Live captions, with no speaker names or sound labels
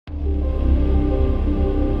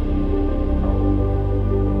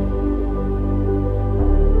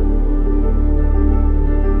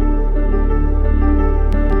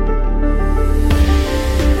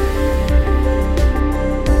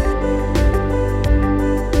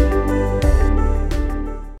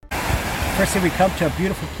First thing, we come to a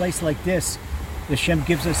beautiful place like this. Hashem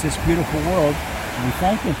gives us this beautiful world, and we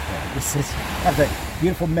thank Him for it. This is have the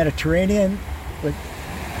beautiful Mediterranean with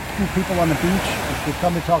a few people on the beach. If they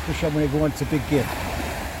come to talk to Hashem when they go in, it's a big gift.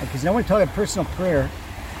 Because now we're talking personal prayer,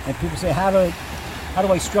 and people say, how do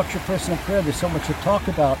I structure personal prayer? There's so much to talk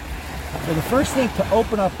about. So the first thing, to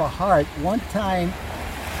open up a heart. One time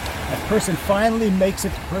a person finally makes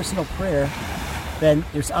it to personal prayer, then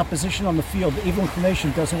there's opposition on the field. The evil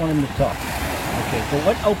inclination doesn't want him to talk. Okay, but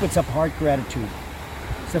what opens up heart? Gratitude.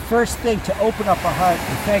 It's the first thing, to open up a heart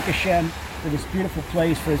and thank Hashem for this beautiful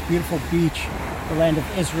place, for this beautiful beach, the land of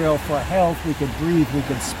Israel, for our health. We can breathe, we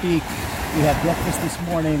can speak. We had breakfast this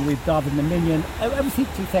morning, we've davened the minyan, everything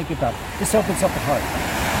to thank you about. This opens up the heart.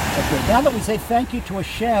 Okay, now that we say thank you to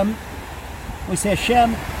Hashem, we say,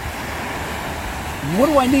 Hashem, what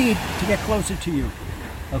do I need to get closer to you?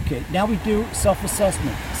 Okay, now we do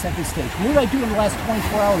self-assessment, second stage. What did I do in the last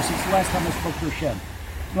 24 hours since the last time I spoke to Hashem?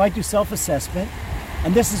 Now I do self-assessment,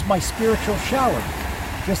 and this is my spiritual shower.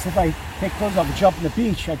 Just if I take clothes off and jump on the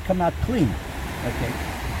beach, I'd come out clean. Okay.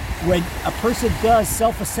 When a person does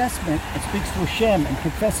self-assessment and speaks to Hashem and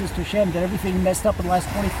confesses to Hashem that everything messed up in the last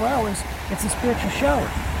 24 hours, it's a spiritual shower.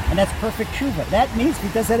 And that's perfect tshuva. That means if he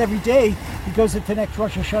does that every day, he goes into next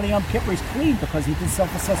Rosh Hashanah Yom Kippur, he's clean because he did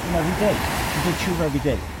self-assessment every day. He did tshuva every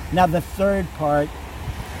day. Now the third part,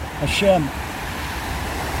 Hashem,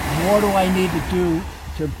 what do I need to do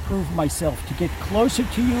to improve myself, to get closer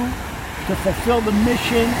to you, to fulfill the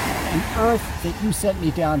mission and earth that you sent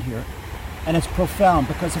me down here? And it's profound,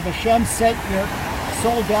 because if Hashem sent your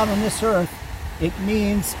soul down on this earth, it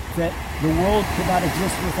means that the world cannot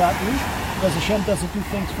exist without you, because Hashem doesn't do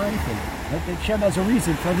things for anything. Right? Hashem has a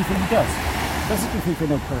reason for everything He does. He doesn't do things for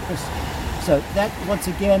no purpose. So that, once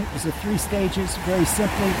again, is the 3 stages, very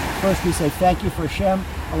simply. First, we say thank you for Hashem.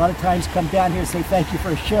 A lot of times come down here and say thank you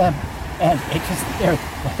for Hashem, and it just,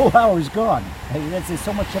 the whole hour is gone. There's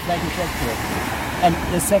so much to thank Hashem for. And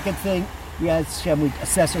the second thing, we ask Hashem, we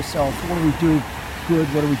assess ourselves. What do we do good?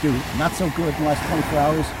 What do we do not so good in the last 24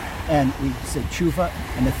 hours? And we say tshuva.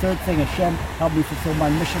 And the third thing, Hashem, help me fulfill my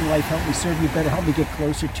mission life. Help me serve you better. Help me get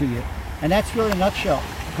closer to you. And that's really a nutshell.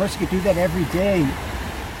 A person could do that every day.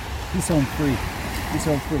 He's home free. He's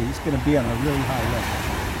home free. He's going to be on a really high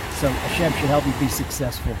level. So Hashem should help you be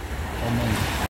successful. Amen.